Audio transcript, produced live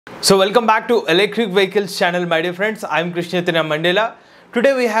So welcome back to Electric Vehicles channel, my dear friends. I am Krishna Mandela.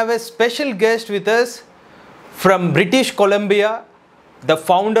 Today we have a special guest with us from British Columbia, the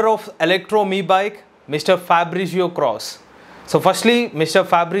founder of Electrom e-bike, Mr. Fabrizio Cross. So firstly, Mr.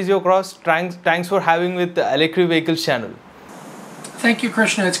 Fabrizio Cross, thanks for having with the Electric Vehicles channel. Thank you,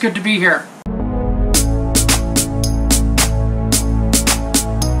 Krishna. It's good to be here.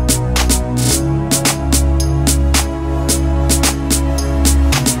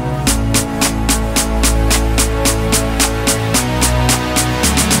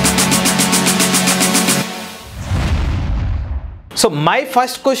 So my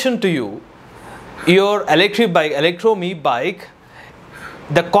first question to you, your electric bike, Electrom e-bike,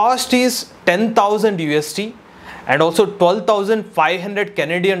 the cost is 10,000 USD and also 12,500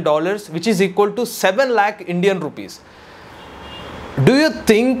 Canadian dollars, which is equal to 7 lakh Indian rupees. Do you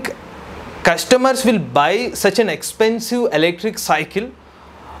think customers will buy such an expensive electric cycle,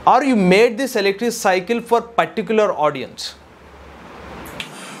 or you made this electric cycle for particular audience?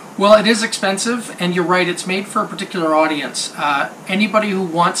 Well, it is expensive, and you're right, it's made for a particular audience. Anybody who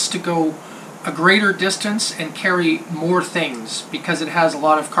wants to go a greater distance and carry more things, because it has a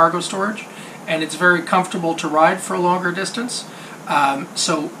lot of cargo storage and it's very comfortable to ride for a longer distance.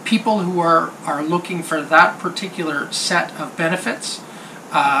 So people who are looking for that particular set of benefits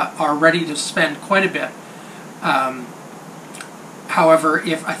are ready to spend quite a bit. However,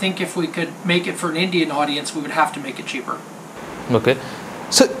 I think if we could make it for an Indian audience, we would have to make it cheaper. Okay.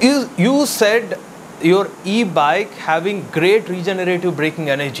 So you said your e-bike having great regenerative braking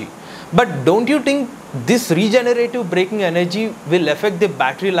energy, but don't you think this regenerative braking energy will affect the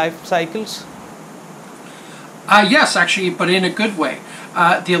battery life cycles? Yes, actually, but in a good way.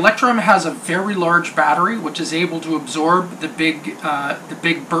 The Electrom has a very large battery, which is able to absorb the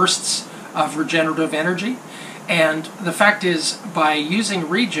big bursts of regenerative energy. And the fact is, by using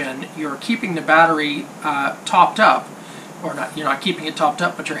regen, you're keeping the battery topped up. Or not, you're not keeping it topped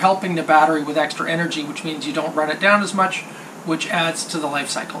up, but you're helping the battery with extra energy, which means you don't run it down as much, which adds to the life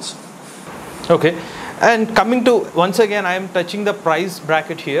cycles. Okay. And coming to, once again, I am touching the price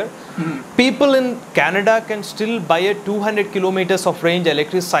bracket here. Mm-hmm. People in Canada can still buy a 200 kilometers of range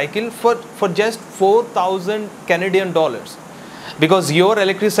electric cycle for just 4,000 Canadian dollars. Because your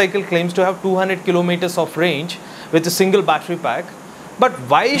electric cycle claims to have 200 kilometers of range with a single battery pack. But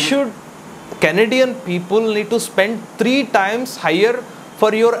why should Canadian people need to spend 3 times higher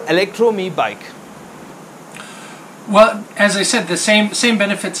for your Electrom e-bike? Well, as I said, the same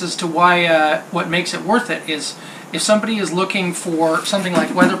benefits as to why what makes it worth it is if somebody is looking for something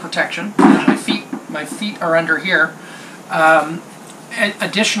like weather protection. My feet are under here.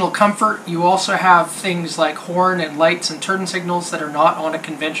 Additional comfort. You also have things like horn and lights and turn signals that are not on a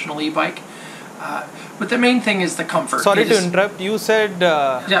conventional e-bike. But the main thing is the comfort. Sorry to interrupt. You said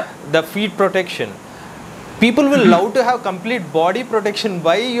the feet protection. People will love to have complete body protection.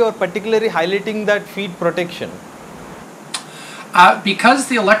 Why you are particularly highlighting that feet protection? Because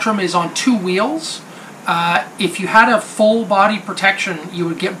the Electrom is on 2 wheels, if you had a full body protection, you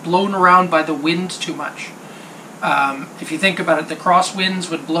would get blown around by the wind too much. If you think about it, the crosswinds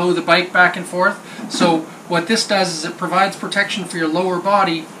would blow the bike back and forth. So what this does is it provides protection for your lower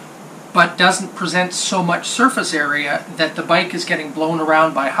body, but doesn't present so much surface area that the bike is getting blown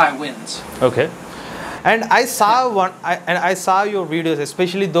around by high winds. Okay. And I saw I saw your videos,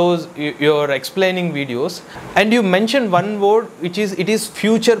 especially those your explaining videos, and you mentioned one word, which is it is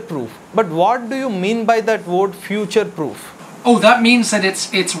future proof. But what do you mean by that word future proof? Oh, that means that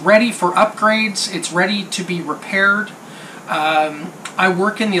it's ready for upgrades. It's ready to be repaired. I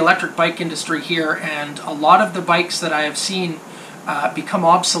work in the electric bike industry here, and a lot of the bikes that I have seen become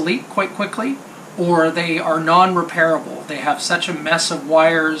obsolete quite quickly, or they are non-repairable. They have such a mess of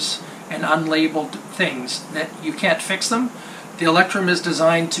wires and unlabeled things that you can't fix them. The Electrom is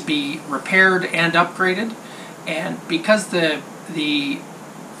designed to be repaired and upgraded, and because the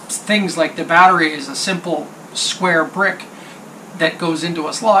things like the battery is a simple square brick that goes into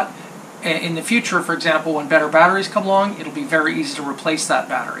a slot, in the future, for example, when better batteries come along, it'll be very easy to replace that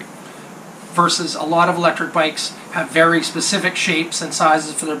battery. Versus a lot of electric bikes have very specific shapes and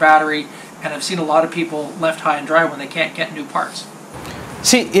sizes for their battery, and I've seen a lot of people left high and dry when they can't get new parts.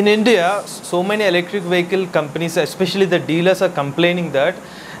 See, in India, so many electric vehicle companies, especially the dealers, are complaining that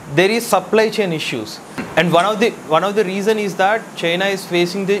there is supply chain issues, and one of the reason is that China is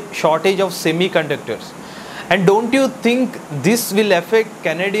facing the shortage of semiconductors. And don't you think this will affect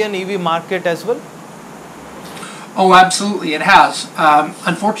Canadian EV market as well? Oh, absolutely, it has.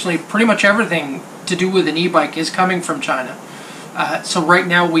 Unfortunately, pretty much everything to do with an e-bike is coming from China. So right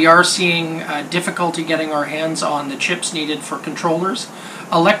now we are seeing difficulty getting our hands on the chips needed for controllers.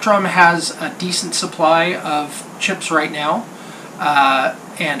 Electrom has a decent supply of chips right now,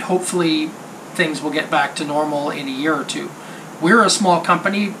 and hopefully things will get back to normal in a year or two. We're a small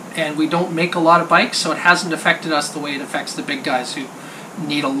company and we don't make a lot of bikes, so it hasn't affected us the way it affects the big guys who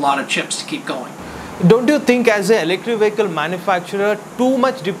need a lot of chips to keep going. Don't you think as an electric vehicle manufacturer, too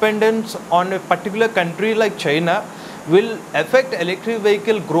much dependence on a particular country like China will affect electric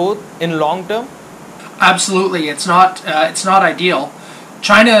vehicle growth in long term? Absolutely, it's not ideal.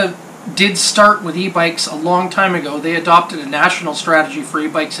 China did start with e-bikes a long time ago. They adopted a national strategy for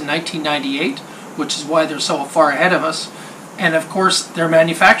e-bikes in 1998, which is why they're so far ahead of us. And of course, their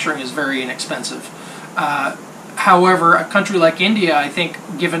manufacturing is very inexpensive. However, a country like India, I think,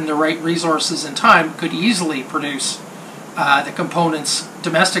 given the right resources and time, could easily produce the components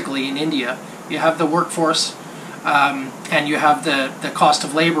domestically in India. You have the workforce, and you have the cost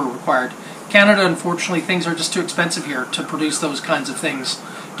of labor required. Canada, unfortunately, things are just too expensive here to produce those kinds of things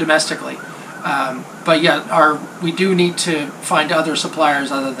domestically. But yeah, we do need to find other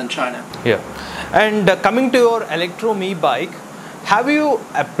suppliers other than China. Yeah. And coming to your Electrom e-bike, have you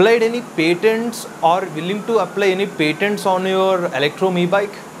applied any patents or willing to apply any patents on your Electrom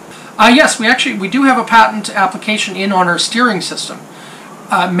e-bike? Yes, we do have a patent application in on our steering system.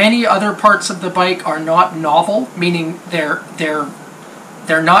 Many other parts of the bike are not novel, meaning they're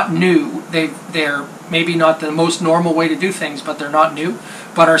not new. They're maybe not the most normal way to do things, but they're not new.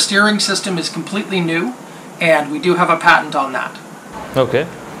 But our steering system is completely new, and we do have a patent on that. Okay.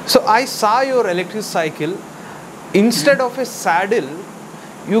 So I saw your electric cycle. Instead of a saddle,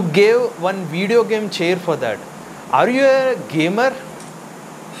 you gave one video game chair for that. Are you a gamer?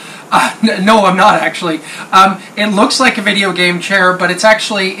 No, I'm not actually. It looks like a video game chair, but it's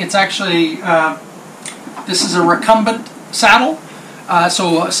actually this is a recumbent saddle.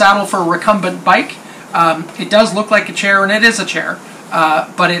 So a saddle for a recumbent bike. It does look like a chair, and it is a chair,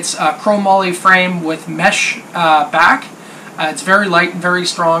 but it's a chromoly frame with mesh back. It's very light and very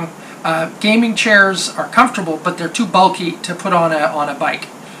strong. Gaming chairs are comfortable, but they're too bulky to put on a bike.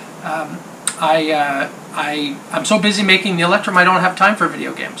 I'm so busy making the Electrom, I don't have time for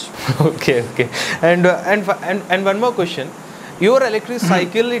video games. Okay. And one more question. Your electric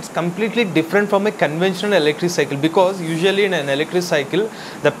cycle, it's completely different from a conventional electric cycle, because usually in an electric cycle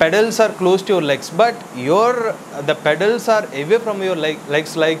the pedals are close to your legs, but the pedals are away from your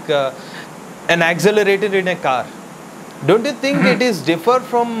legs, like an accelerator in a car. Don't you think it is different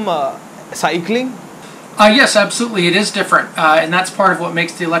from cycling? Yes, absolutely, it is different, and that's part of what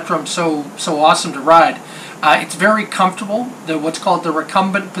makes the Electrom so awesome to ride. It's very comfortable. What's called the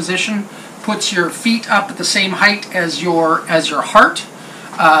recumbent position puts your feet up at the same height as your heart,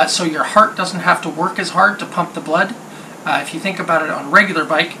 so your heart doesn't have to work as hard to pump the blood. If you think about it, on a regular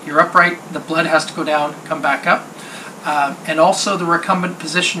bike, you're upright, the blood has to go down, come back up. And also the recumbent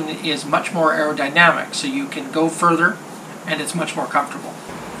position is much more aerodynamic, so you can go further and it's much more comfortable.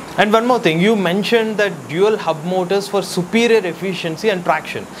 And one more thing, you mentioned that dual hub motors for superior efficiency and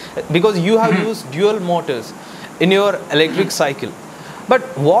traction, because you have used dual motors in your electric cycle. But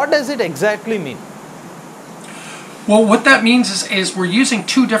what does it exactly mean? Well, what that means is we're using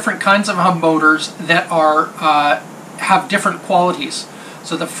two different kinds of hub motors that have different qualities.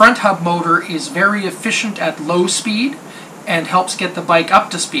 So the front hub motor is very efficient at low speed and helps get the bike up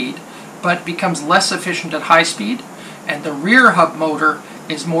to speed, but becomes less efficient at high speed. And the rear hub motor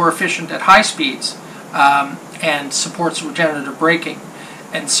is more efficient at high speeds and supports regenerative braking.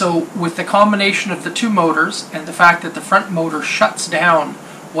 And so with the combination of the two motors and the fact that the front motor shuts down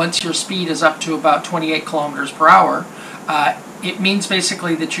once your speed is up to about 28 kilometers per hour, it means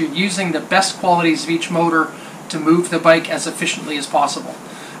basically that you're using the best qualities of each motor to move the bike as efficiently as possible.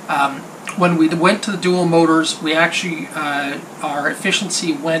 When we went to the dual motors, we actually, our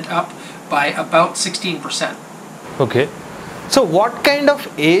efficiency went up by about 16%. Okay. So what kind of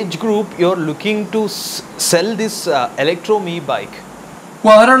age group you're looking to sell this Electrom e-bike?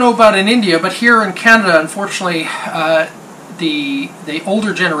 Well, I don't know about in India, but here in Canada, unfortunately, the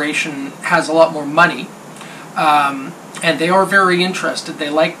older generation has a lot more money, and they are very interested. They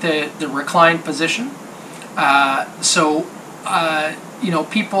like the reclined position.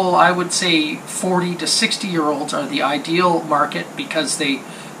 People, I would say 40 to 60-year-olds are the ideal market because they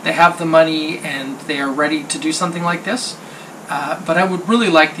have the money and they are ready to do something like this. But I would really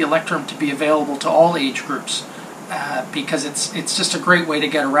like the Electrom to be available to all age groups because it's just a great way to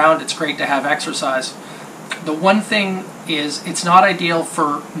get around. It's great to have exercise. The one thing is it's not ideal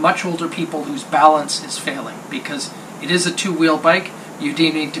for much older people whose balance is failing because it is a two-wheel bike. You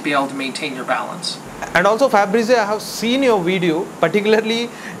do need to be able to maintain your balance. And also Fabrizio, I have seen your video, particularly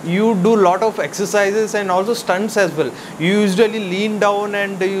you do lot of exercises and also stunts as well. You usually lean down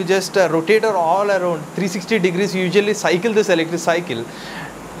and you just rotate all around 360 degrees. You usually cycle this electric cycle.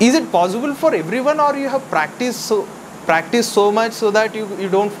 Is it possible for everyone, or you have practiced so much so that you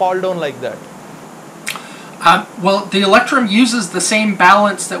don't fall down like that? Well, the Electrom uses the same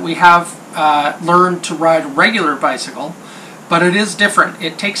balance that we have learned to ride a regular bicycle, but it is different.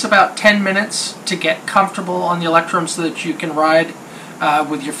 It takes about 10 minutes to get comfortable on the Electrom so that you can ride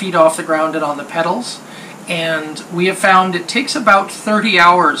with your feet off the ground and on the pedals. And we have found it takes about 30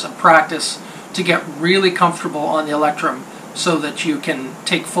 hours of practice to get really comfortable on the Electrom so that you can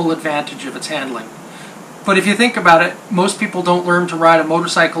take full advantage of its handling. But if you think about it, most people don't learn to ride a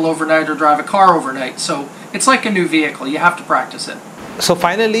motorcycle overnight or drive a car overnight. So it's like a new vehicle. You have to practice it. So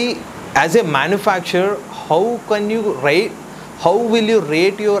finally, as a manufacturer, how will you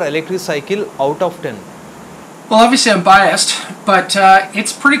rate your electric cycle out of 10? Well, obviously I'm biased, but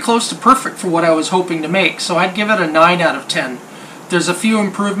it's pretty close to perfect for what I was hoping to make. So I'd give it a 9 out of 10. There's a few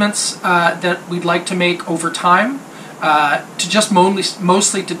improvements that we'd like to make over time. To just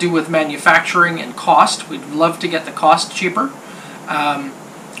mostly to do with manufacturing and cost. We'd love to get the cost cheaper.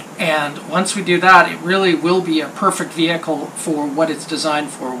 And once we do that, it really will be a perfect vehicle for what it's designed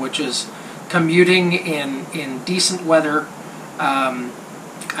for, which is commuting in decent weather,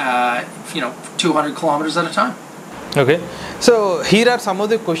 200 kilometers at a time. Okay, so here are some of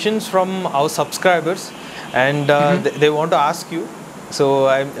the questions from our subscribers, and they want to ask you. So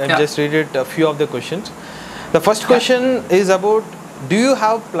I'm just reading a few of the questions. The first question is about, do you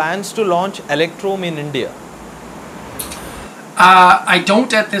have plans to launch Electrom in India? I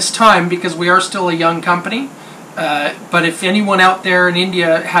don't at this time because we are still a young company. But if anyone out there in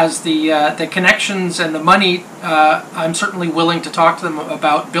India has the connections and the money, I'm certainly willing to talk to them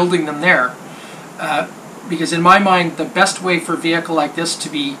about building them there. Because in my mind, the best way for a vehicle like this to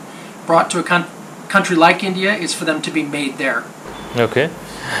be brought to a country like India is for them to be made there. Okay.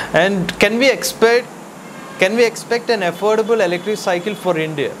 And can we expect an affordable electric cycle for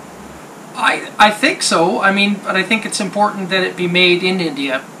India? I think so. I mean, but I think it's important that it be made in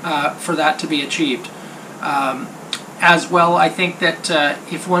India for that to be achieved. As well, I think that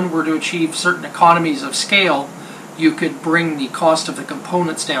if one were to achieve certain economies of scale, you could bring the cost of the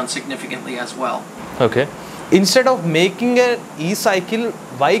components down significantly as well. Okay. Instead of making an e-cycle,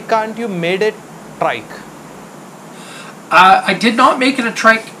 why can't you made it trike? I did not make it a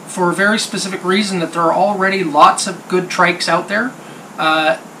trike for a very specific reason, that there are already lots of good trikes out there.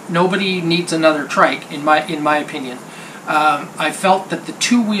 Nobody needs another trike, in my opinion. I felt that the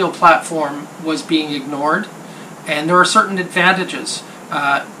two-wheel platform was being ignored, and there are certain advantages.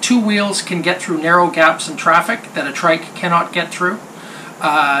 Two wheels can get through narrow gaps in traffic that a trike cannot get through.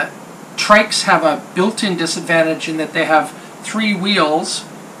 Trikes have a built-in disadvantage in that they have three wheels,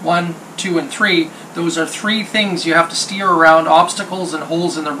 1, 2, and 3. Those are three things you have to steer around obstacles and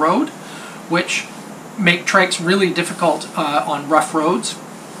holes in the road, which make trikes really difficult on rough roads.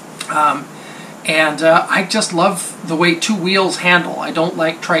 I just love the way two wheels handle. I don't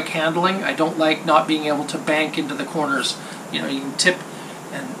like trike handling. I don't like not being able to bank into the corners. You know, you can tip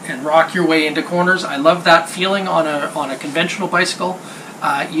and rock your way into corners. I love that feeling on a conventional bicycle.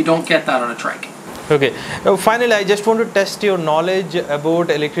 You don't get that on a trike. Okay. Finally, I just want to test your knowledge about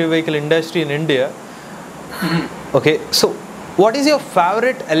electric vehicle industry in India. Okay. So, what is your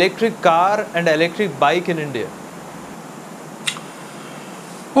favorite electric car and electric bike in India?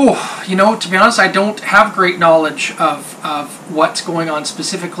 Oh, you know, to be honest, I don't have great knowledge of what's going on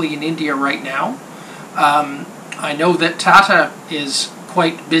specifically in India right now. I know that Tata is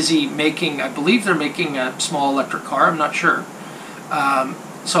quite busy making, I believe they're making a small electric car, I'm not sure.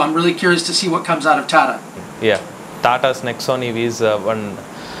 So I'm really curious to see what comes out of Tata. Yeah, Tata's Nexon EV is one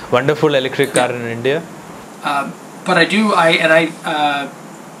wonderful electric car in India. But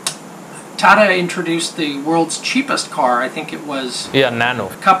Tata introduced the world's cheapest car. I think it was Nano,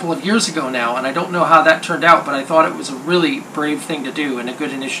 a couple of years ago now, and I don't know how that turned out, but I thought it was a really brave thing to do and a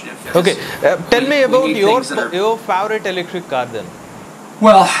good initiative. Okay, tell me about your favorite electric car then.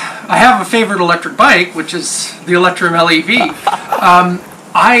 Well, I have a favorite electric bike, which is the Electrom LEV.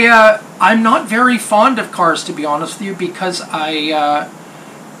 I'm not very fond of cars, to be honest with you, because I'm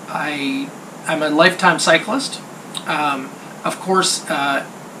a lifetime cyclist. Of course,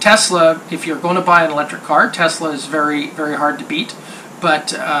 Tesla, if you're going to buy an electric car, Tesla is very, very hard to beat.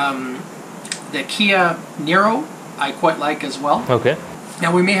 But the Kia Niro, I quite like as well. Okay.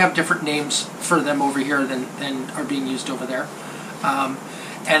 Now, we may have different names for them over here than are being used over there.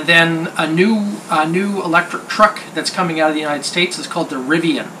 And then a new electric truck that's coming out of the United States is called the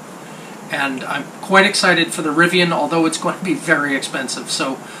Rivian. and I'm quite excited for the Rivian, although it's going to be very expensive,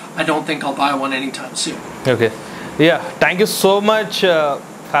 so I don't think I'll buy one anytime soon. Okay. Yeah. Thank you so much,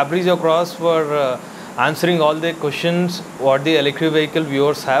 Fabrizio Cross, for answering all the questions what the electric vehicle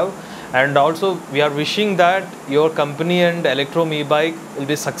viewers have. And also, we are wishing that your company and Electrom e-bike will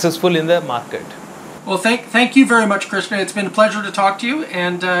be successful in the market. Well, thank you very much, Krishna. It's been a pleasure to talk to you,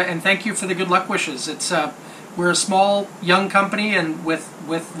 and thank you for the good luck wishes. It's we're a small, young company, and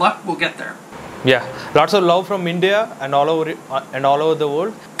with luck, we'll get there. Yeah, lots of love from India and all over the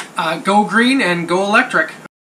world. Go green and go electric.